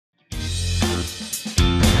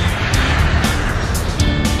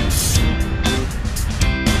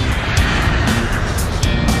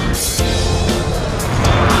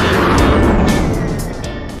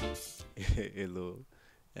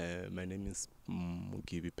name is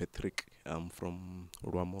Mugibi Patrick. I'm from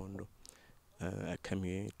Rwamondo. I came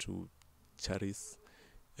here to Charis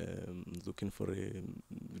looking for a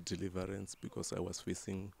deliverance because I was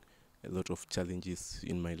facing a lot of challenges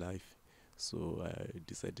in my life. So I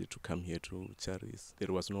decided to come here to Charis.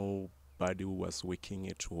 There was nobody who was working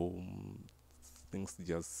at home, things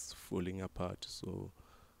just falling apart. So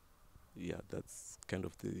yeah, that's kind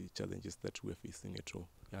of the challenges that we're facing at home.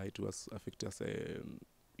 Yeah, it was affected us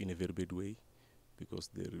in a very bad way because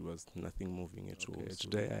there was nothing moving at all. So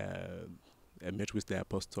today I met with the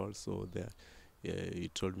apostle, so he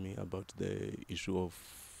told me about the issue of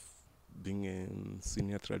being a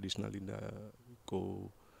senior traditional leader,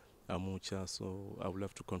 go Amucha. So I would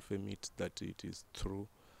have to confirm that it is true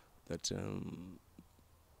that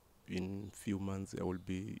in few months I will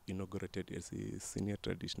be inaugurated as a senior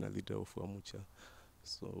traditional leader of Amucha,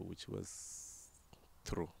 so which was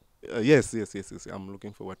true. Yes. I'm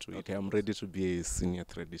looking forward to it. Okay, I'm ready to be a senior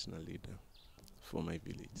traditional leader for my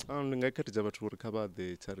village. Ndingakhetha bathu recover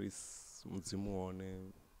the Charis mudzimu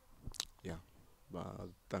one, yeah, ba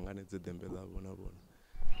tanganedze dembe lavo na bona.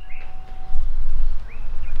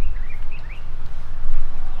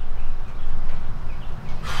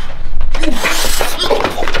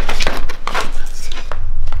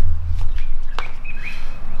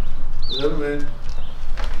 That man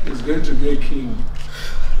is going to be a king.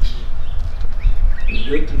 He's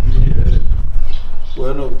going to be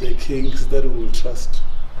one of the kings that will trust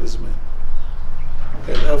this man.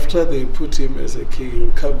 And after they put him as a king,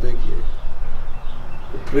 he'll come back here.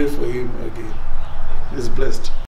 We pray for him again. He's blessed.